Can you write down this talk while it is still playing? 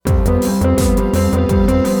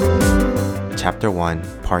Chapter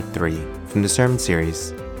 1, Part 3, from the sermon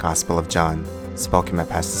series, Gospel of John, spoken by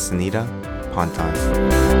Pastor Sanetta, Ponton.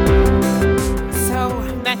 So,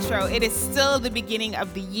 Metro, it is still the beginning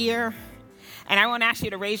of the year, and I won't ask you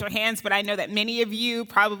to raise your hands, but I know that many of you,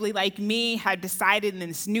 probably like me, have decided in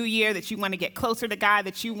this new year that you want to get closer to God,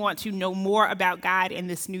 that you want to know more about God in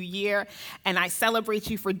this new year, and I celebrate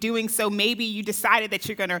you for doing so. Maybe you decided that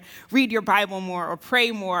you're going to read your Bible more or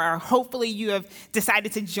pray more, or hopefully you have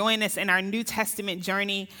decided to join us in our New Testament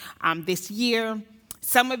journey this year.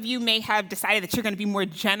 Some of you may have decided that you're going to be more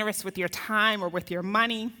generous with your time or with your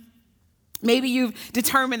money. Maybe you've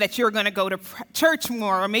determined that you're going to go to church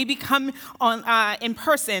more, or maybe come on in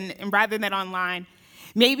person rather than online.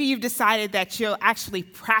 Maybe you've decided that you'll actually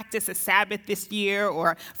practice a Sabbath this year,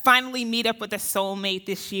 or finally meet up with a soulmate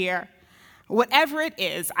this year. Whatever it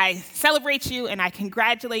is, I celebrate you and I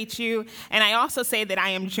congratulate you. And I also say that I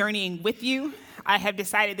am journeying with you. I have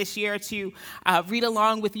decided this year to read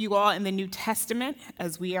along with you all in the New Testament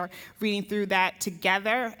as we are reading through that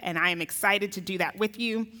together, and I am excited to do that with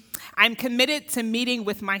you. I'm committed to meeting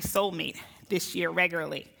with my soulmate this year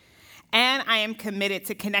regularly, and I am committed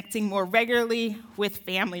to connecting more regularly with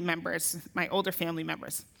family members, my older family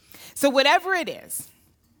members. So whatever it is,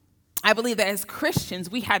 I believe that as Christians,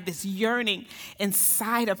 we have this yearning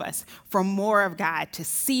inside of us for more of God, to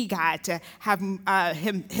see God, to have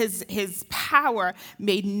his power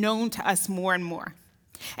made known to us more and more.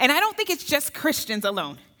 And I don't think it's just Christians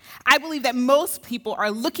alone. I believe that most people are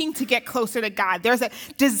looking to get closer to God. There's a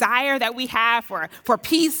desire that we have for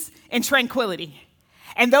peace and tranquility.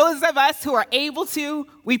 And those of us who are able to,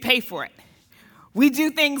 we pay for it. We do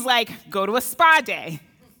things like go to a spa day,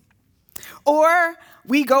 or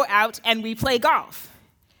we go out and we play golf.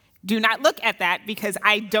 Do not look at that because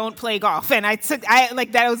I don't play golf. And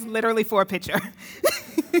that was literally for a picture.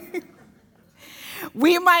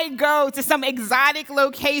 We might go to some exotic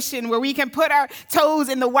location where we can put our toes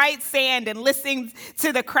in the white sand and listen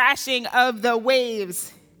to the crashing of the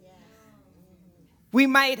waves. We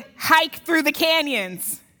might hike through the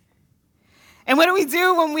canyons. And what do we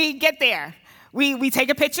do when we get there? We take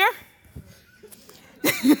a picture.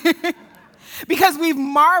 Because we've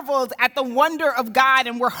marveled at the wonder of God,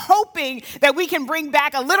 and we're hoping that we can bring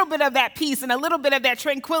back a little bit of that peace and a little bit of that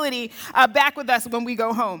tranquility back with us when we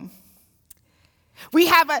go home. We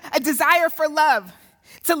have a desire for love,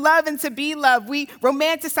 to love and to be loved. We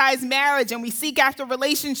romanticize marriage and we seek after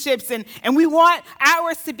relationships, and we want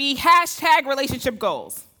ours to be #relationship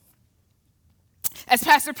goals. As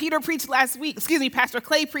Pastor Clay preached last week,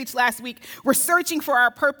 we're searching for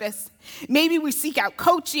our purpose. Maybe we seek out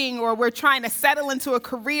coaching, or we're trying to settle into a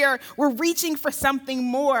career. We're reaching for something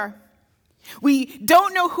more. We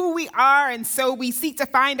don't know who we are, and so we seek to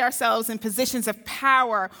find ourselves in positions of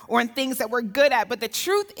power or in things that we're good at. But the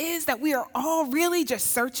truth is that we are all really just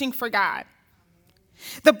searching for God.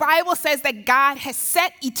 The Bible says that God has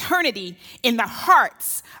set eternity in the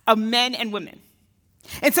hearts of men and women.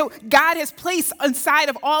 And so God has placed inside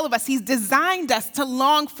of all of us, he's designed us to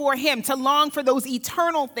long for him, to long for those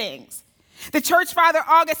eternal things. The church father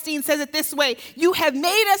Augustine says it this way: you have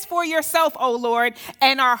made us for yourself, O Lord,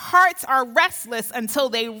 and our hearts are restless until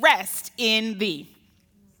they rest in thee.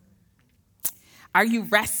 Are you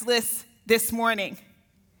restless this morning?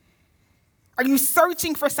 Are you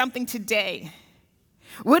searching for something today?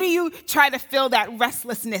 What do you try to fill that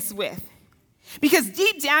restlessness with? Because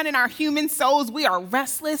deep down in our human souls, we are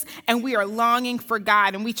restless and we are longing for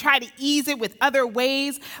God, and we try to ease it with other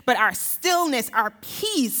ways, but our stillness, our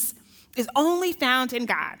peace is only found in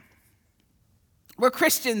God. We're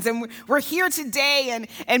Christians, and we're here today,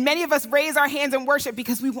 and many of us raise our hands in worship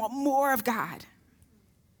because we want more of God.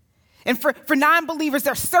 And for non-believers,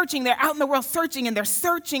 they're searching, they're out in the world searching, and they're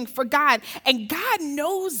searching for God, and God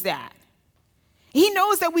knows that. He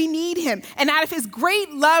knows that we need him. And out of his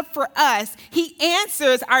great love for us, he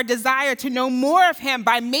answers our desire to know more of him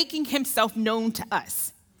by making himself known to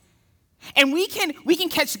us. And we can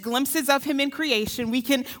catch glimpses of him in creation. We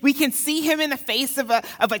can see him in the face of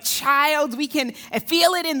a child. We can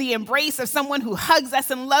feel it in the embrace of someone who hugs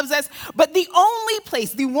us and loves us. But the only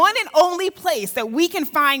place, the one and only place that we can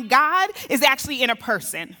find God is actually in a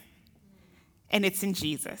person. And it's in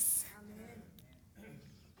Jesus.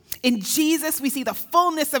 In Jesus, we see the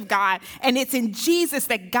fullness of God, and it's in Jesus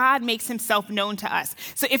that God makes himself known to us.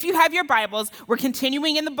 So if you have your Bibles, we're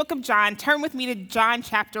continuing in the book of John. Turn with me to John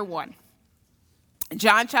chapter 1.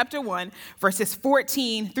 John chapter 1, verses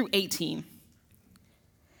 14 through 18.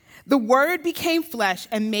 The Word became flesh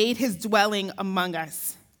and made his dwelling among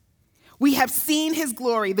us. We have seen his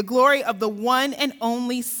glory, the glory of the one and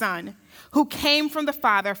only Son, who came from the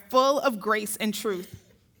Father, full of grace and truth.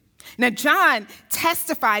 Now, John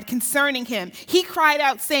testified concerning him. He cried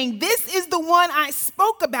out, saying, "This is the one I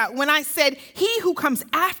spoke about when I said, 'He who comes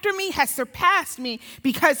after me has surpassed me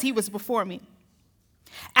because he was before me.'"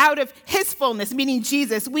 Out of his fullness, meaning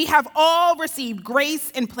Jesus, we have all received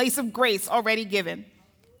grace in place of grace already given.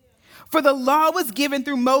 For the law was given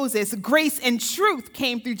through Moses, grace and truth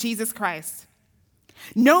came through Jesus Christ.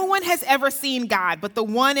 No one has ever seen God but the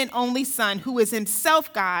one and only Son, who is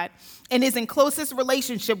himself God and is in closest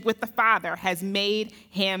relationship with the Father, has made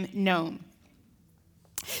him known.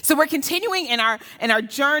 So we're continuing in our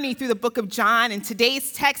journey through the book of John, and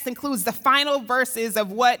today's text includes the final verses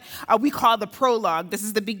of what we call the prologue. This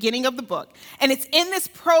is the beginning of the book. And it's in this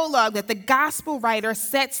prologue that the gospel writer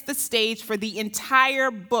sets the stage for the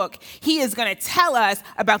entire book. He is going to tell us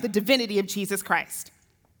about the divinity of Jesus Christ.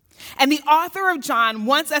 And the author of John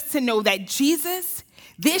wants us to know that Jesus,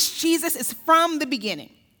 this Jesus, is from the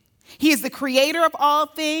beginning. He is the creator of all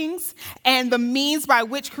things and the means by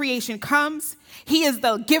which creation comes. He is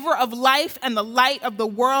the giver of life and the light of the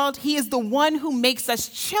world. He is the one who makes us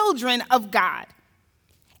children of God.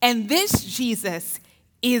 And this Jesus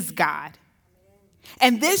is God.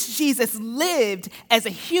 And this Jesus lived as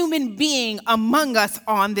a human being among us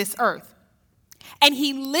on this earth. And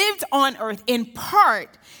he lived on earth in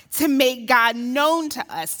part to make God known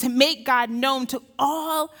to us, to make God known to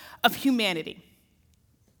all of humanity.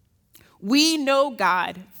 We know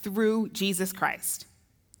God through Jesus Christ.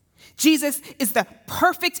 Jesus is the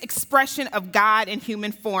perfect expression of God in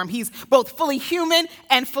human form. He's both fully human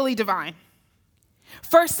and fully divine.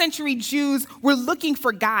 First century Jews were looking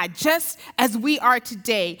for God just as we are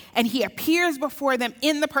today, and he appears before them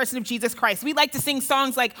in the person of Jesus Christ. We like to sing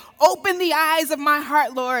songs like, "Open the eyes of my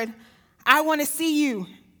heart, Lord. I want to see you."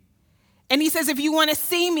 And he says, if you want to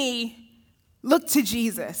see me, look to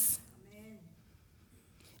Jesus. Amen.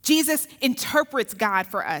 Jesus interprets God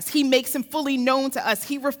for us. He makes him fully known to us.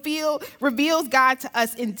 He reveals God to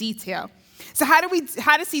us in detail. So how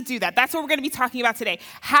does he do that? That's what we're going to be talking about today.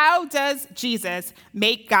 How does Jesus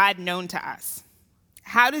make God known to us?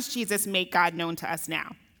 How does Jesus make God known to us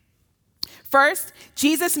now? First,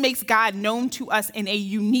 Jesus makes God known to us in a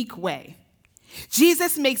unique way.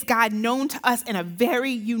 Jesus makes God known to us in a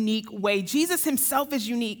very unique way. Jesus himself is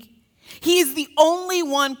unique. He is the only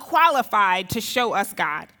one qualified to show us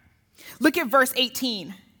God. Look at verse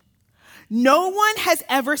 18. No one has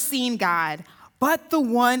ever seen God but the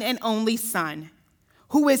one and only Son,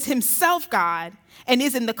 who is himself God and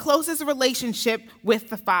is in the closest relationship with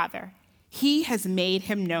the Father. He has made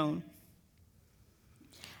him known.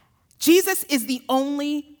 Jesus is the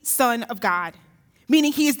only Son of God,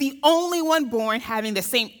 meaning he is the only one born having the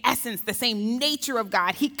same essence, the same nature of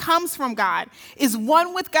God. He comes from God, is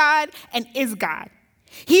one with God, and is God.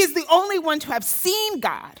 He is the only one to have seen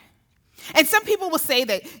God. And some people will say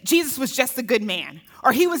that Jesus was just a good man,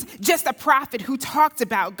 or he was just a prophet who talked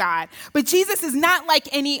about God. But Jesus is not like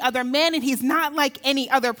any other man, and he's not like any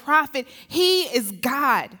other prophet. He is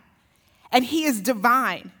God, and he is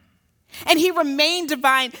divine. And he remained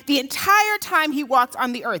divine the entire time he walked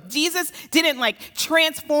on the earth. Jesus didn't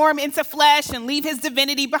transform into flesh and leave his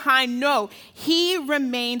divinity behind. No, he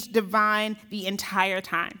remained divine the entire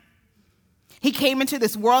time. He came into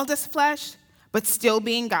this world as flesh, but still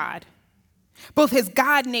being God. Both his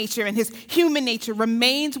God nature and his human nature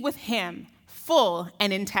remained with him, full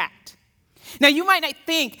and intact. Now, you might not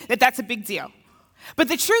think that that's a big deal, but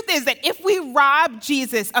the truth is that if we rob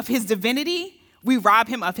Jesus of his divinity, we rob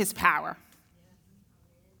him of his power.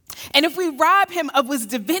 And if we rob him of his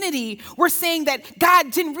divinity, we're saying that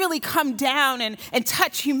God didn't really come down and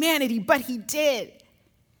touch humanity, but he did.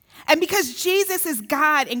 And because Jesus is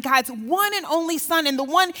God and God's one and only Son and the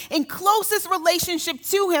one in closest relationship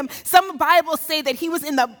to him, some Bibles say that he was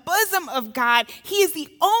in the bosom of God. He is the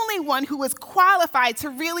only one who is qualified to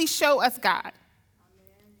really show us God.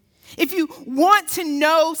 Amen. If you want to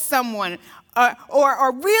know someone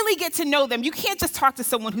or really get to know them, you can't just talk to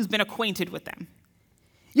someone who's been acquainted with them.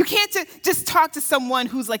 You can't just talk to someone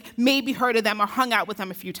who's maybe heard of them or hung out with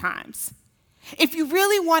them a few times. If you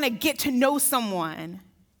really want to get to know someone,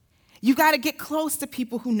 you got to get close to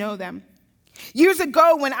people who know them. Years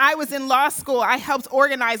ago, when I was in law school, I helped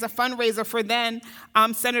organize a fundraiser for then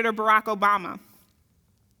Senator Barack Obama.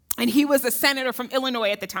 And he was a senator from Illinois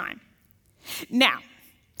at the time. Now,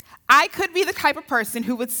 I could be the type of person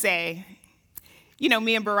who would say, you know,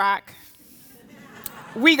 me and Barack,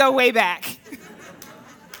 we go way back.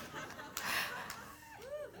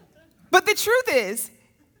 But the truth is,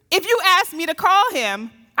 if you asked me to call him,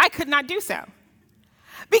 I could not do so.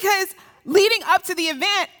 Because leading up to the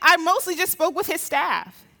event, I mostly just spoke with his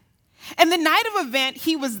staff. And the night of event,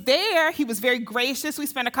 he was there. He was very gracious. We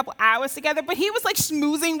spent a couple hours together, but he was like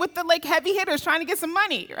schmoozing with the like heavy hitters trying to get some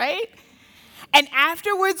money, right? And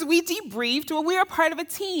afterwards, we debriefed. Well, we were part of a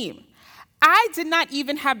team. I did not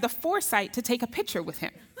even have the foresight to take a picture with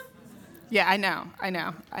him. Yeah, I know.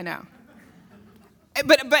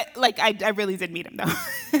 But like, I really did meet him,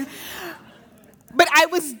 though. But I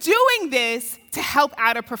was doing this to help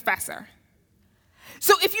out a professor.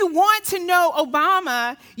 So if you want to know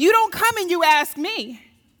Obama, you don't come and you ask me.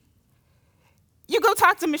 You go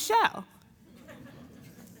talk to Michelle.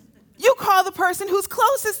 You call the person who's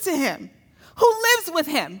closest to him, who lives with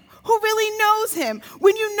him, who really knows him.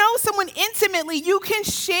 When you know someone intimately, you can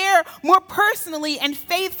share more personally and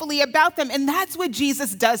faithfully about them, and that's what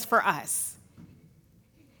Jesus does for us.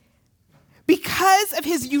 Because of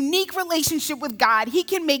his unique relationship with God, he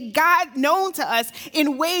can make God known to us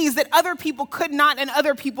in ways that other people could not and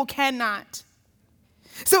other people cannot.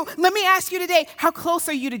 So let me ask you today, how close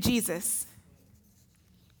are you to Jesus?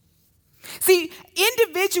 See,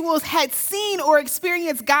 individuals had seen or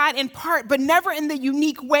experienced God in part, but never in the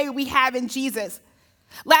unique way we have in Jesus.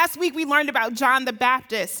 Last week, we learned about John the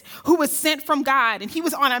Baptist, who was sent from God, and he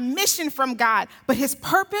was on a mission from God, but his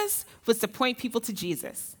purpose was to point people to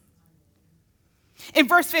Jesus. In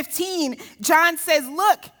verse 15, John says,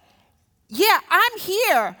 look, yeah, I'm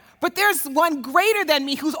here, but there's one greater than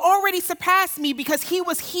me who's already surpassed me because he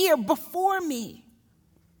was here before me.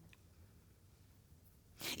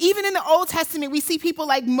 Even in the Old Testament, we see people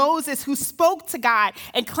like Moses who spoke to God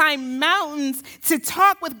and climbed mountains to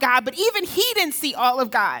talk with God, but even he didn't see all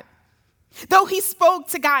of God. Though he spoke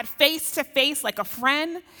to God face to face like a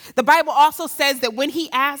friend, the Bible also says that when he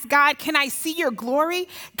asked God, can I see your glory?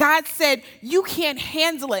 God said, you can't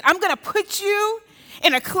handle it. I'm going to put you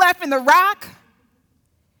in a cleft in the rock,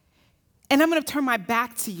 and I'm going to turn my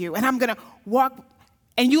back to you, and I'm going to walk,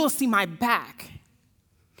 and you will see my back,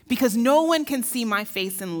 because no one can see my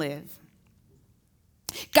face and live.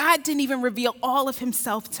 God didn't even reveal all of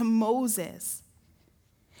himself to Moses.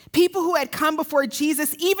 People who had come before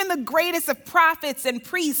Jesus, even the greatest of prophets and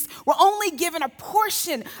priests, were only given a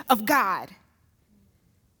portion of God.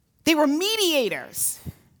 They were mediators.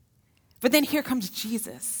 But then here comes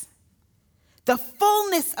Jesus, the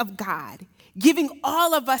fullness of God, giving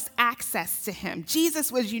all of us access to him.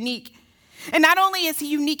 Jesus was unique. And not only is he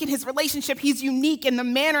unique in his relationship, he's unique in the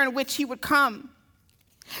manner in which he would come.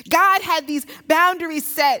 God had these boundaries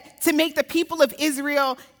set to make the people of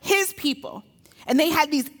Israel his people. And they had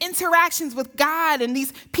these interactions with God, and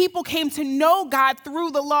these people came to know God through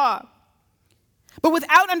the law. But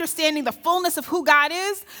without understanding the fullness of who God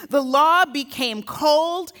is, the law became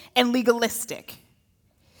cold and legalistic.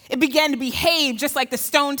 It began to behave just like the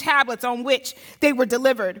stone tablets on which they were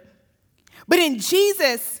delivered. But in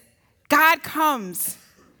Jesus, God comes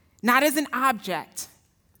not as an object,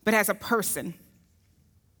 but as a person.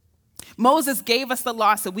 Moses gave us the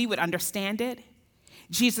law so we would understand it.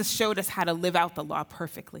 Jesus showed us how to live out the law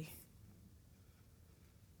perfectly.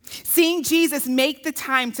 Seeing Jesus make the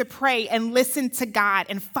time to pray and listen to God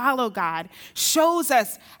and follow God shows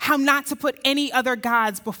us how not to put any other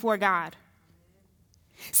gods before God.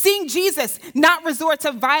 Seeing Jesus not resort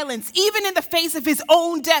to violence, even in the face of his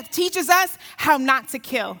own death, teaches us how not to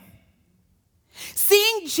kill.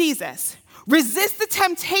 Seeing Jesus resist the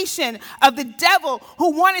temptation of the devil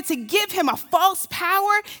who wanted to give him a false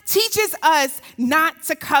power teaches us not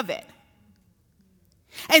to covet.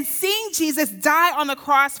 And seeing Jesus die on the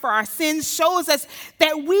cross for our sins shows us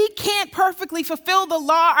that we can't perfectly fulfill the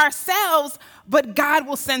law ourselves, but God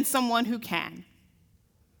will send someone who can.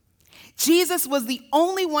 Jesus was the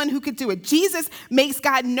only one who could do it. Jesus makes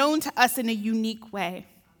God known to us in a unique way.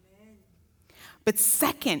 But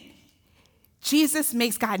second, Jesus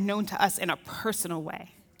makes God known to us in a personal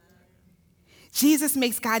way. Jesus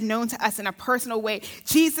makes God known to us in a personal way.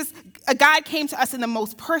 God came to us in the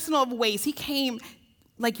most personal of ways. He came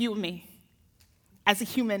like you and me, as a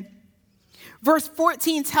human. Verse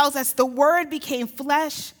 14 tells us the Word became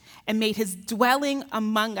flesh and made his dwelling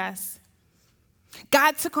among us.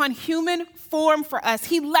 God took on human form for us.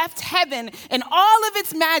 He left heaven in all of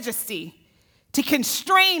its majesty to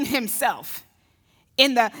constrain himself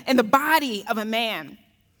in the body of a man.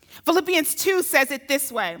 Philippians 2 says it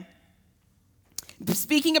this way,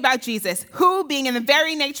 speaking about Jesus, who, being in the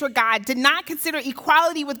very nature of God, did not consider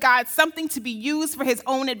equality with God something to be used for his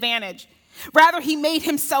own advantage. Rather, he made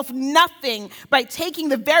himself nothing by taking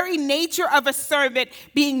the very nature of a servant,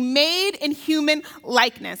 being made in human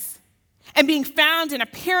likeness. And being found in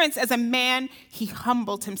appearance as a man, he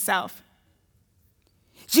humbled himself.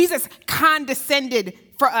 Jesus condescended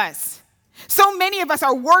for us. So many of us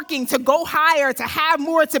are working to go higher, to have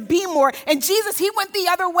more, to be more. And Jesus, he went the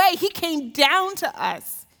other way. He came down to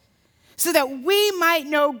us so that we might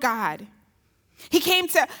know God. He came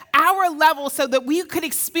to our level so that we could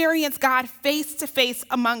experience God face to face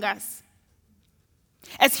among us.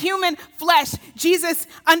 As human flesh, Jesus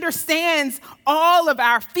understands all of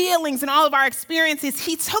our feelings and all of our experiences.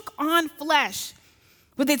 He took on flesh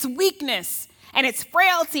with its weakness and its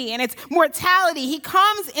frailty and its mortality. He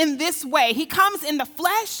comes in this way. He comes in the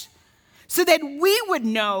flesh so that we would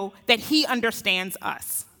know that he understands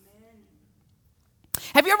us.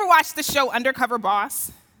 Have you ever watched the show Undercover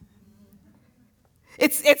Boss?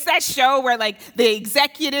 It's that show where like the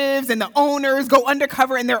executives and the owners go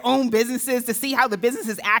undercover in their own businesses to see how the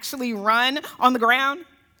businesses actually run on the ground.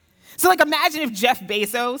 So like imagine if Jeff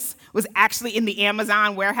Bezos was actually in the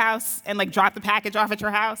Amazon warehouse and like dropped the package off at your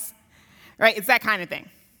house, right? It's that kind of thing.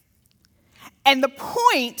 And the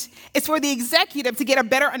point is for the executive to get a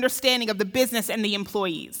better understanding of the business and the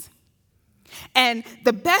employees. And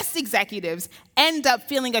the best executives end up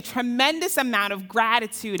feeling a tremendous amount of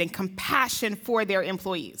gratitude and compassion for their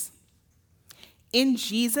employees. In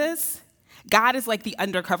Jesus, God is like the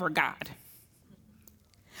undercover God.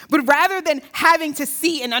 But rather than having to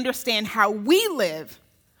see and understand how we live,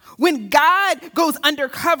 when God goes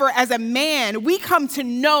undercover as a man, we come to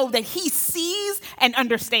know that he sees and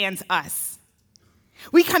understands us.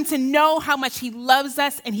 We come to know how much he loves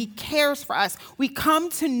us and he cares for us. We come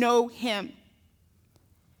to know him.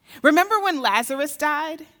 Remember when Lazarus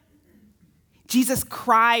died? Jesus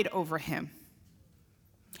cried over him.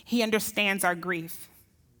 He understands our grief.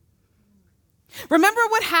 Remember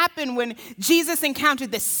what happened when Jesus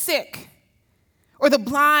encountered the sick or the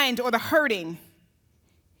blind or the hurting?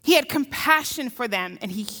 He had compassion for them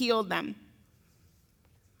and he healed them.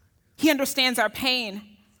 He understands our pain.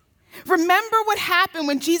 Remember what happened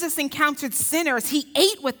when Jesus encountered sinners? He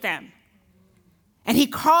ate with them and he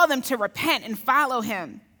called them to repent and follow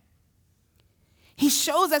him. He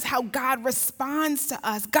shows us how God responds to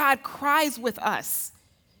us. God cries with us.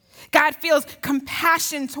 God feels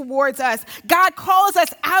compassion towards us. God calls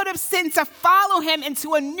us out of sin to follow him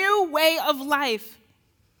into a new way of life.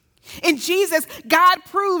 In Jesus, God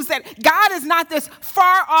proves that God is not this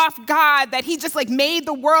far off God that he just like made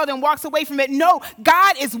the world and walks away from it. No,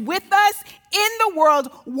 God is with us in the world,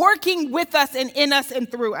 working with us and in us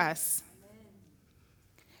and through us.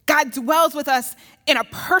 God dwells with us in a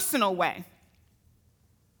personal way.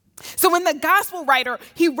 So when the gospel writer,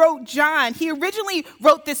 he wrote John, he originally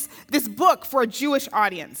wrote this book for a Jewish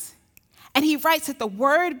audience. And he writes that the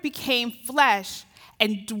word became flesh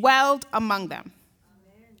and dwelled among them.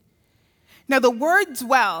 Amen. Now the word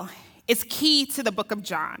dwell is key to the book of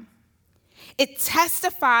John. It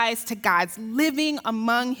testifies to God's living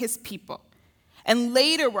among his people. And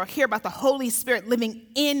later we'll hear about the Holy Spirit living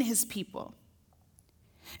in his people.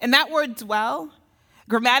 And that word dwell,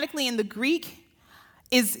 grammatically in the Greek,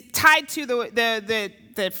 is tied to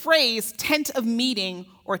the phrase tent of meeting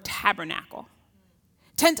or tabernacle.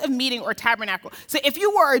 Tent of meeting or tabernacle. So if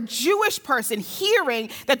you were a Jewish person hearing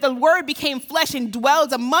that the word became flesh and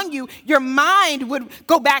dwells among you, your mind would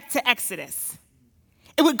go back to Exodus.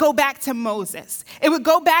 It would go back to Moses. It would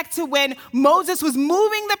go back to when Moses was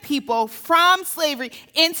moving the people from slavery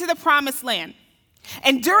into the promised land.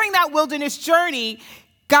 And during that wilderness journey,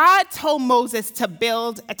 God told Moses to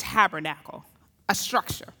build a tabernacle. A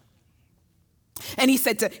structure. And he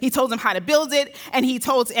told him how to build it, and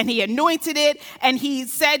he anointed it, and he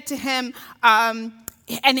said to him,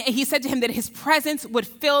 that his presence would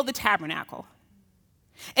fill the tabernacle.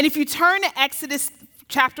 And if you turn to Exodus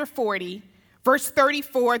chapter 40, verse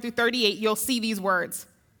 34 through 38, you'll see these words.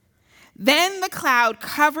 Then the cloud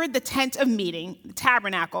covered the tent of meeting, the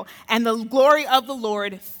tabernacle, and the glory of the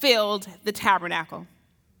Lord filled the tabernacle.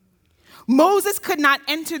 Moses could not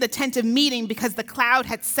enter the tent of meeting because the cloud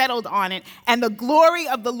had settled on it, and the glory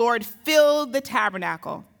of the Lord filled the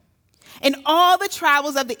tabernacle. In all the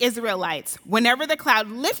travels of the Israelites, whenever the cloud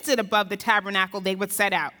lifted above the tabernacle, they would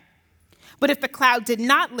set out. But if the cloud did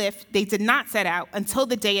not lift, they did not set out until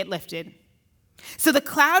the day it lifted. So the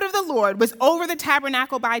cloud of the Lord was over the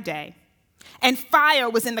tabernacle by day, and fire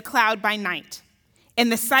was in the cloud by night, in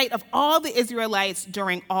the sight of all the Israelites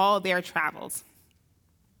during all their travels.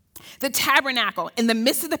 The tabernacle in the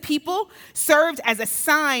midst of the people served as a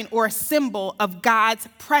sign or a symbol of God's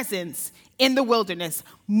presence in the wilderness,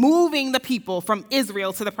 moving the people from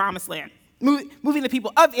Israel to the promised land, moving the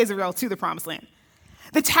people of Israel to the promised land.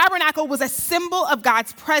 The tabernacle was a symbol of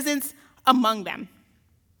God's presence among them.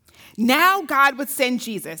 Now God would send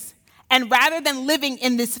Jesus, and rather than living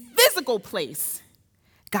in this physical place,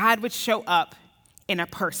 God would show up in a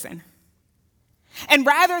person. And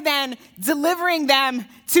rather than delivering them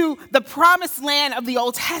to the promised land of the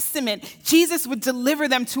Old Testament, Jesus would deliver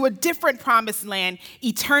them to a different promised land,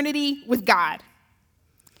 eternity with God.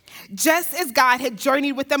 Just as God had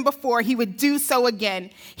journeyed with them before, he would do so again.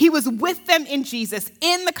 He was with them in Jesus,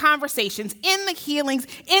 in the conversations, in the healings,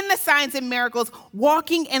 in the signs and miracles,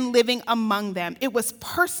 walking and living among them. It was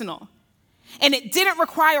personal. And it didn't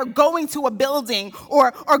require going to a building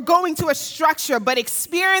or going to a structure, but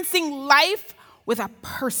experiencing life with a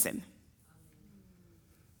person.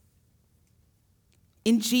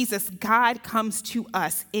 In Jesus, God comes to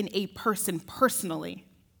us in a person personally.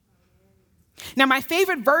 Now, my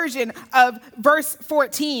favorite version of verse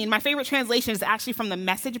 14, my favorite translation is actually from the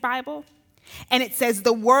Message Bible. And it says,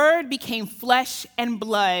 "The Word became flesh and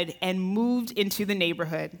blood and moved into the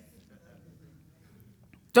neighborhood."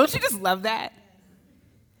 Don't you just love that?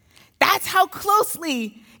 That's how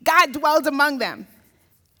closely God dwelled among them.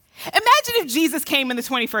 Imagine if Jesus came in the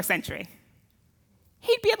 21st century.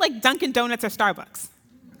 He'd be at like Dunkin' Donuts or Starbucks.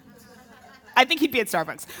 I think he'd be at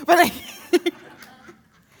Starbucks. But like,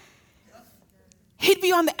 he'd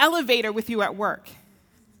be on the elevator with you at work.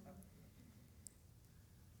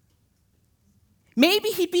 Maybe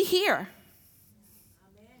he'd be here.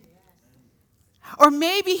 Or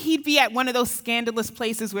maybe he'd be at one of those scandalous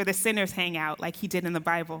places where the sinners hang out, like he did in the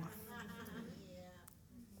Bible.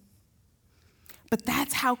 But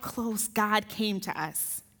that's how close God came to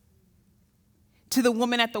us. To the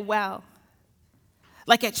woman at the well,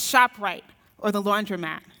 like at ShopRite or the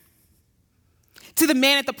laundromat. To the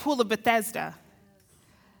man at the pool of Bethesda,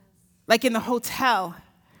 like in the hotel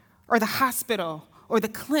or the hospital or the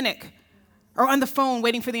clinic or on the phone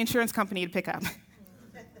waiting for the insurance company to pick up.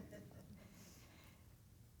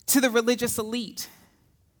 To the religious elite,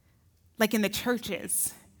 like in the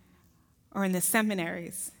churches or in the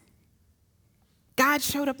seminaries. God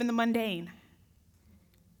showed up in the mundane.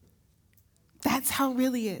 That's how it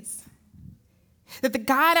really is. That the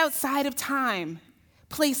God outside of time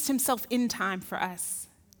placed himself in time for us.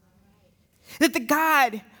 That the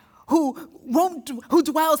God who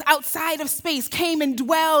dwells outside of space came and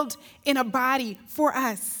dwelled in a body for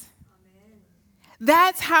us.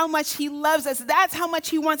 That's how much he loves us. That's how much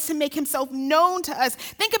he wants to make himself known to us.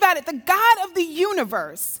 Think about it. The God of the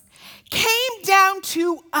universe came down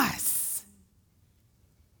to us.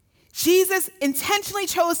 Jesus intentionally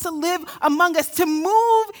chose to live among us, to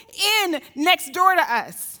move in next door to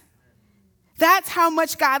us. That's how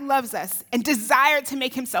much God loves us and desired to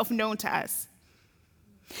make himself known to us.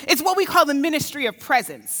 It's what we call the ministry of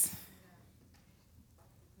presence.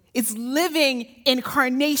 It's living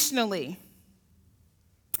incarnationally.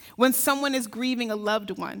 When someone is grieving a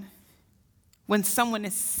loved one, when someone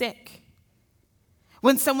is sick,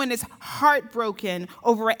 when someone is heartbroken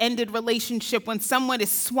over an ended relationship, when someone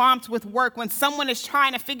is swamped with work, when someone is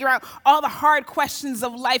trying to figure out all the hard questions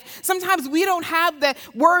of life, sometimes we don't have the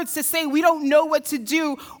words to say, we don't know what to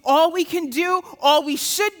do. All we can do, all we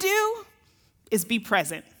should do is be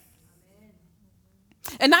present.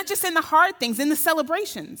 And not just in the hard things, in the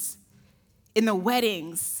celebrations, in the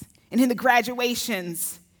weddings, and in the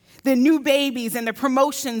graduations, the new babies and the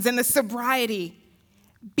promotions and the sobriety.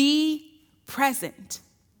 Be present.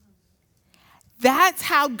 That's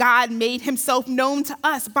how God made himself known to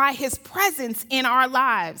us, by his presence in our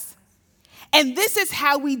lives. And this is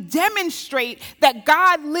how we demonstrate that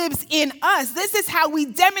God lives in us. This is how we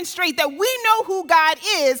demonstrate that we know who God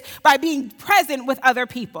is, by being present with other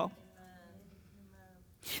people.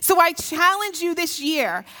 So I challenge you this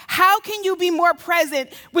year, how can you be more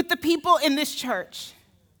present with the people in this church?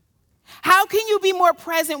 How can you be more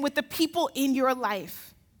present with the people in your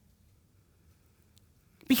life?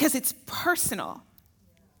 Because it's personal.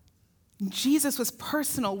 Jesus was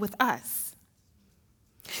personal with us.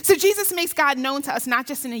 So Jesus makes God known to us not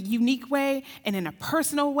just in a unique way and in a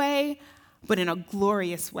personal way, but in a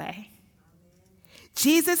glorious way.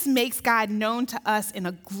 Jesus makes God known to us in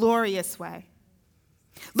a glorious way.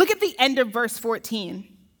 Look at the end of verse 14.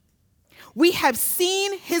 We have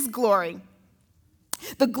seen his glory,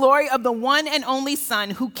 the glory of the one and only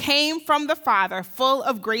Son who came from the Father, full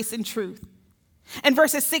of grace and truth. And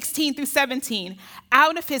verses 16 through 17,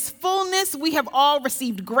 out of his fullness we have all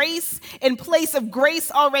received grace in place of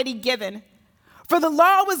grace already given. For the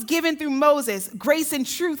law was given through Moses, grace and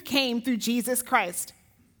truth came through Jesus Christ.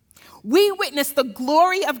 We witness the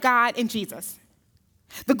glory of God in Jesus.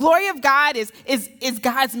 The glory of God is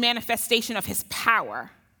God's manifestation of his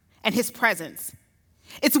power and his presence.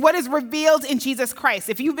 It's what is revealed in Jesus Christ.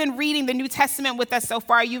 If you've been reading the New Testament with us so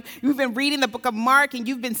far, you've been reading the book of Mark, and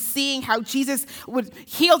you've been seeing how Jesus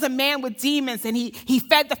healed a man with demons, and he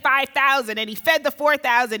fed the 5,000, and he fed the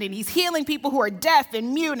 4,000, and he's healing people who are deaf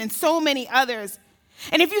and mute, and so many others.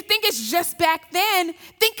 And if you think it's just back then,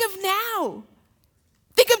 think of now.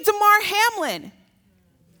 Think of Damar Hamlin.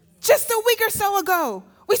 Just a week or so ago,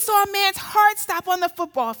 we saw a man's heart stop on the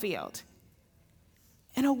football field.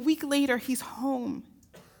 And a week later, he's home.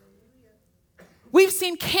 We've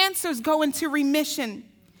seen cancers go into remission.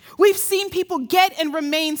 We've seen people get and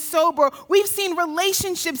remain sober. We've seen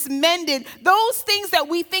relationships mended. Those things that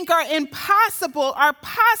we think are impossible are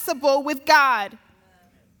possible with God.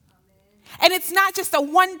 And it's not just a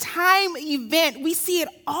one-time event. We see it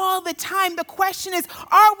all the time. The question is,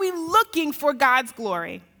 are we looking for God's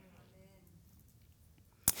glory?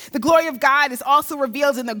 The glory of God is also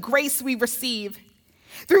revealed in the grace we receive.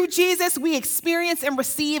 Through Jesus, we experience and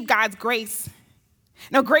receive God's grace.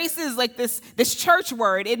 Now, grace is like this church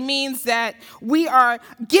word. It means that we are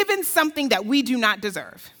given something that we do not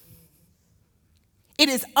deserve. It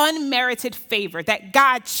is unmerited favor that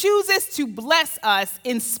God chooses to bless us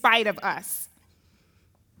in spite of us.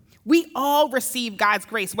 We all receive God's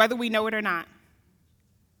grace, whether we know it or not.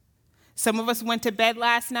 Some of us went to bed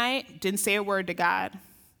last night, didn't say a word to God,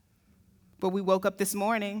 but we woke up this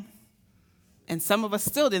morning, and some of us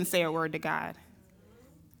still didn't say a word to God.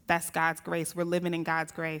 That's God's grace. We're living in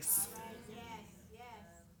God's grace.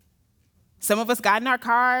 Some of us got in our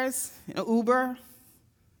cars, in an Uber,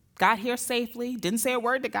 got here safely, didn't say a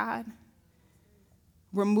word to God.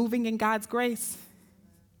 We're moving in God's grace.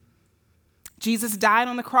 Jesus died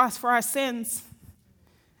on the cross for our sins.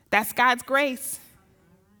 That's God's grace.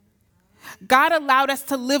 God allowed us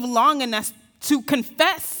to live long enough to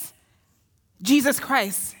confess Jesus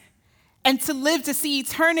Christ and to live to see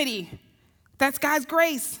eternity. That's God's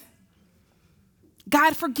grace.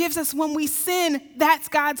 God forgives us when we sin. That's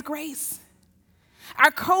God's grace.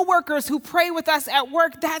 Our coworkers who pray with us at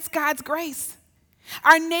work, that's God's grace.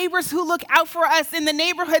 Our neighbors who look out for us in the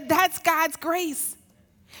neighborhood, that's God's grace.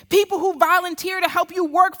 People who volunteer to help you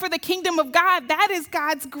work for the kingdom of God, that is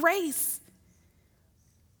God's grace.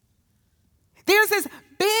 There's this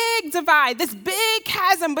big divide, this big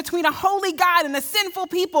chasm between a holy God and the sinful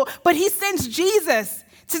people, but he sends Jesus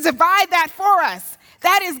to divide that for us.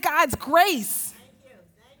 That is God's grace.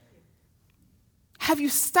 Have you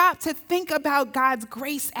stopped to think about God's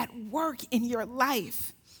grace at work in your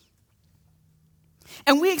life?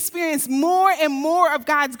 And we experience more and more of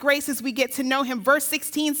God's grace as we get to know him. Verse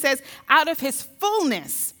 16 says, out of his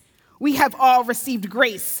fullness, we have all received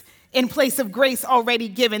grace in place of grace already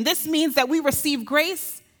given. This means that we receive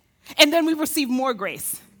grace, and then we receive more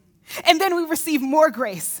grace. And then we receive more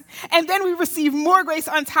grace. And then we receive more grace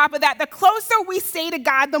on top of that. The closer we stay to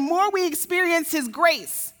God, the more we experience his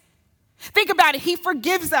grace. Think about it. He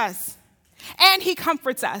forgives us, and he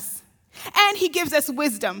comforts us, and he gives us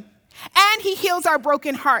wisdom, and he heals our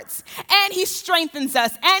broken hearts, and he strengthens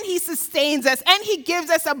us, and he sustains us, and he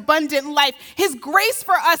gives us abundant life. His grace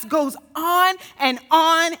for us goes on and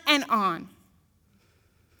on and on.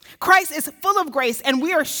 Christ is full of grace, and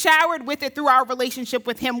we are showered with it through our relationship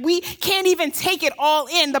with him. We can't even take it all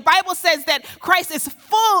in. The Bible says that Christ is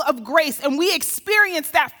full of grace, and we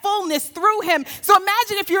experience that fullness through him. So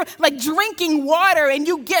imagine if you're like drinking water and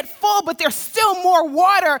you get full, but there's still more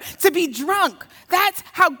water to be drunk. That's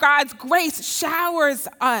how God's grace showers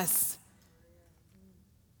us.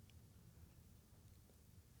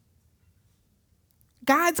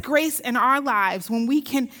 God's grace in our lives, when we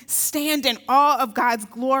can stand in awe of God's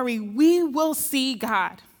glory, we will see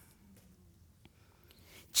God.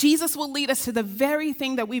 Jesus will lead us to the very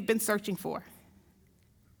thing that we've been searching for.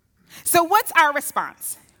 So what's our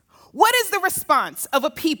response? What is the response of a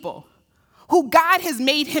people who God has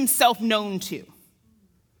made himself known to?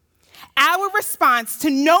 Our response to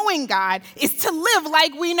knowing God is to live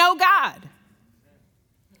like we know God.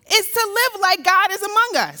 It's to live like God is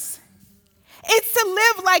among us. It's to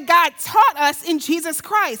live like God taught us in Jesus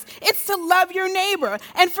Christ. It's to love your neighbor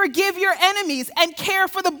and forgive your enemies and care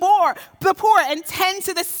for the poor and tend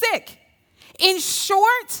to the sick. In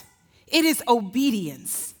short, it is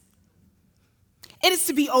obedience. It is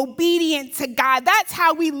to be obedient to God. That's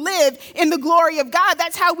how we live in the glory of God.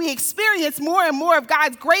 That's how we experience more and more of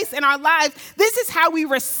God's grace in our lives. This is how we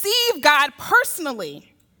receive God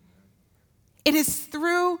personally. It is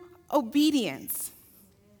through obedience.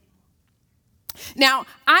 Now,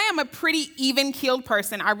 I am a pretty even-keeled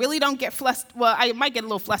person. I really don't get flustered. Well, I might get a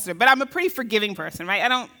little flustered, but I'm a pretty forgiving person, right? I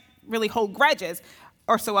don't really hold grudges,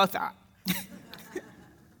 or so I thought.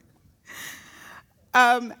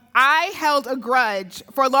 I held a grudge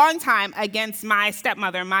for a long time against my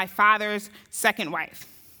stepmother, my father's second wife.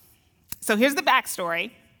 So here's the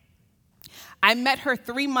backstory. I met her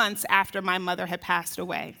 3 months after my mother had passed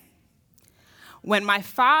away, when my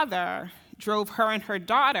father drove her and her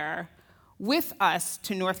daughter with us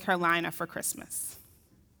to North Carolina for Christmas.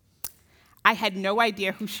 I had no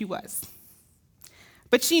idea who she was,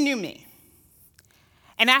 but she knew me.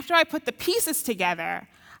 And after I put the pieces together,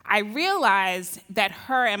 I realized that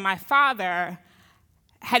her and my father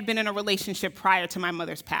had been in a relationship prior to my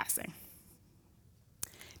mother's passing.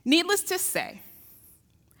 Needless to say,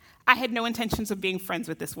 I had no intentions of being friends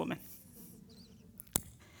with this woman.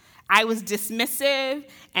 I was dismissive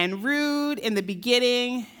and rude in the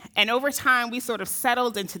beginning, and over time we sort of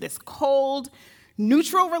settled into this cold,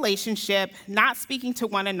 neutral relationship, not speaking to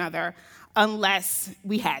one another unless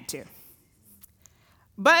we had to.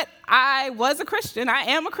 But I was a Christian, I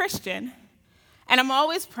am a Christian, and I'm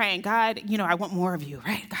always praying, God, I want more of you,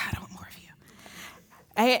 right? God, I want more of you.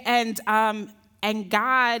 And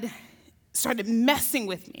God started messing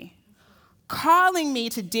with me, calling me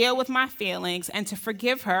to deal with my feelings and to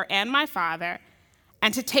forgive her and my father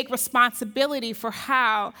and to take responsibility for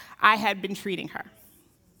how I had been treating her.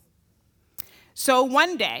 So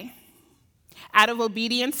one day, out of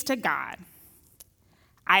obedience to God,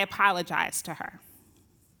 I apologized to her.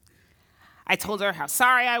 I told her how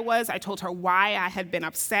sorry I was. I told her why I had been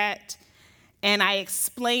upset. And I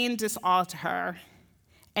explained this all to her.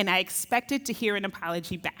 And I expected to hear an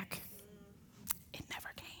apology back. It never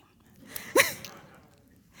came.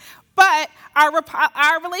 But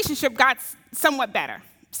our relationship got somewhat better.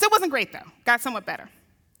 Still wasn't great, though. Got somewhat better.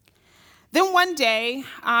 Then one day,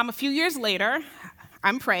 a few years later,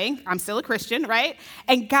 I'm praying. I'm still a Christian, right?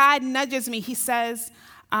 And God nudges me. He says,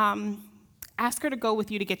 ask her to go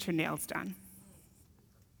with you to get your nails done.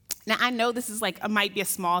 Now, I know this is might be a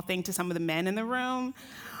small thing to some of the men in the room,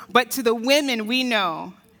 but to the women, we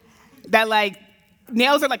know that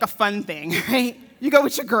nails are a fun thing, right? You go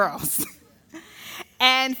with your girls.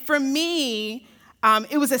 And for me,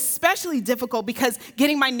 it was especially difficult because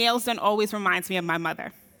getting my nails done always reminds me of my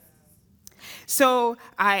mother. So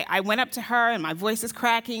I went up to her, and my voice is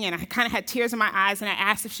cracking, and I kind of had tears in my eyes, and I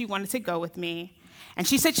asked if she wanted to go with me. And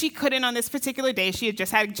she said she couldn't on this particular day. She had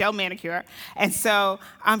just had a gel manicure, and so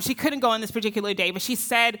she couldn't go on this particular day, but she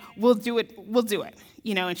said, we'll do it,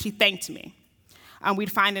 and she thanked me.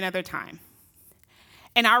 We'd find another time.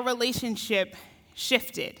 And our relationship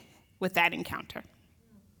shifted with that encounter.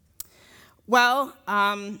 Well,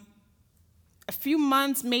 a few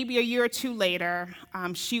months, maybe a year or two later,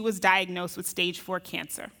 she was diagnosed with stage 4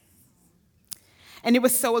 cancer. And it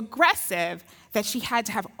was so aggressive that she had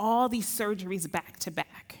to have all these surgeries back to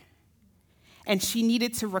back. And she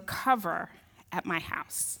needed to recover at my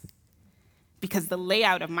house because the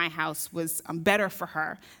layout of my house was better for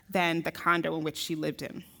her than the condo in which she lived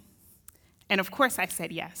in. And of course, I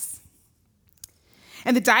said yes.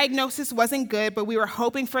 And the diagnosis wasn't good, but we were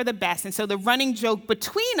hoping for the best. And so the running joke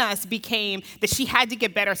between us became that she had to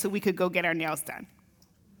get better so we could go get our nails done.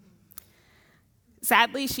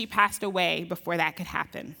 Sadly, she passed away before that could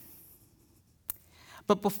happen.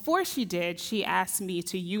 But before she did, she asked me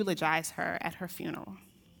to eulogize her at her funeral.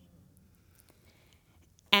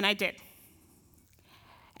 And I did.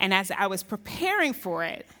 And as I was preparing for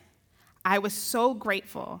it, I was so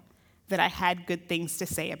grateful that I had good things to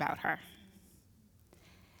say about her.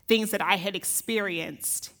 Things that I had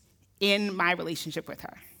experienced in my relationship with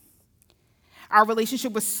her. Our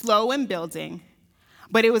relationship was slow in building,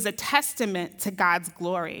 but it was a testament to God's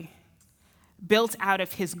glory, built out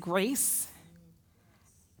of his grace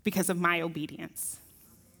because of my obedience.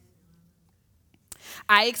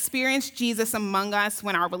 I experienced Jesus among us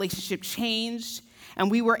when our relationship changed and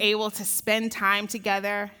we were able to spend time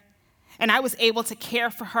together, and I was able to care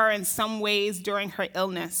for her in some ways during her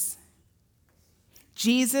illness.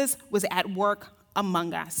 Jesus was at work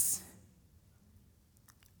among us,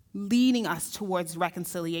 leading us towards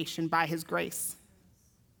reconciliation by his grace.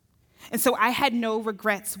 And so I had no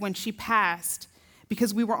regrets when she passed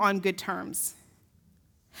because we were on good terms.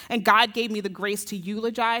 And God gave me the grace to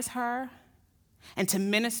eulogize her and to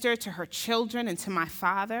minister to her children and to my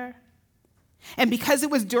father. And because it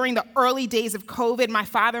was during the early days of COVID, my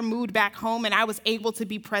father moved back home and I was able to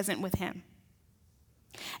be present with him.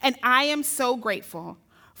 And I am so grateful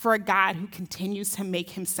for a God who continues to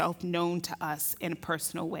make himself known to us in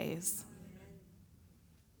personal ways.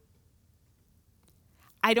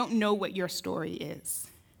 I don't know what your story is,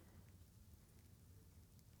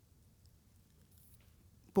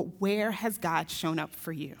 but where has God shown up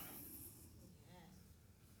for you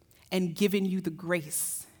and given you the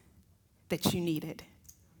grace that you needed,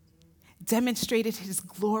 demonstrated his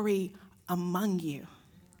glory among you,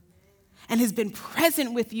 and has been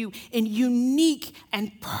present with you in unique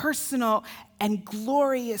and personal and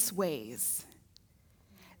glorious ways.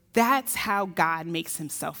 That's how God makes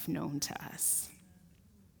himself known to us.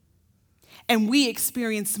 And we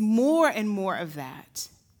experience more and more of that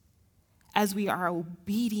as we are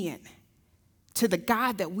obedient to the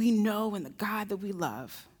God that we know and the God that we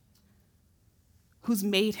love, who's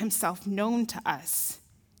made himself known to us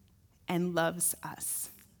and loves us.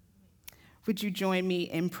 Would you join me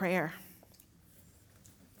in prayer?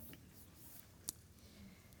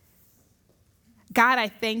 God, I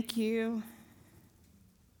thank you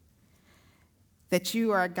that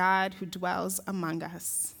you are a God who dwells among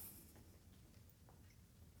us.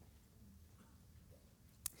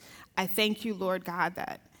 I thank you, Lord God,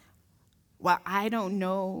 that while I don't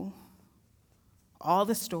know all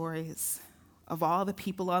the stories of all the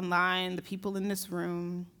people online, the people in this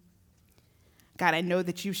room, God, I know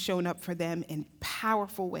that you've shown up for them in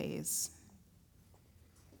powerful ways,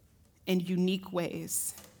 in unique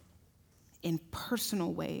ways, in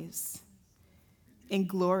personal ways, in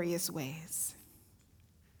glorious ways.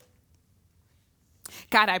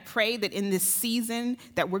 God, I pray that in this season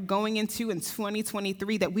that we're going into in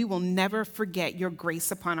 2023, that we will never forget your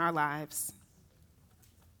grace upon our lives.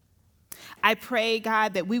 I pray,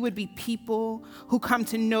 God, that we would be people who come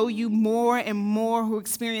to know you more and more, who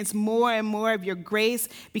experience more and more of your grace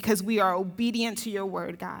because we are obedient to your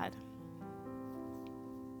word, God.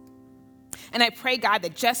 And I pray, God,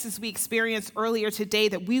 that just as we experienced earlier today,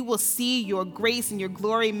 that we will see your grace and your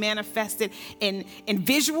glory manifested in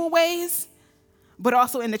visual ways, but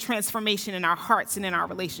also in the transformation in our hearts and in our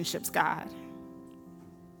relationships, God.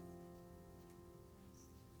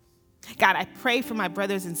 God, I pray for my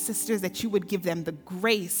brothers and sisters that you would give them the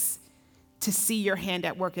grace to see your hand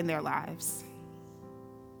at work in their lives.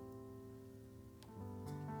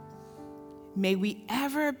 May we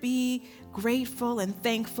ever be grateful and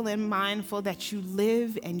thankful and mindful that you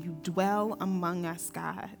live and you dwell among us,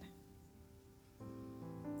 God.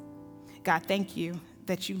 God, thank you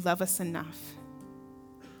that you love us enough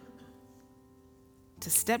to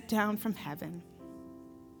step down from heaven,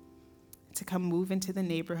 to come move into the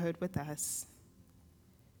neighborhood with us,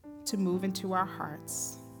 to move into our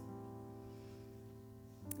hearts,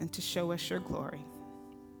 and to show us your glory.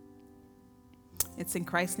 It's in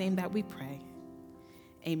Christ's name that we pray.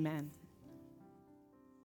 Amen.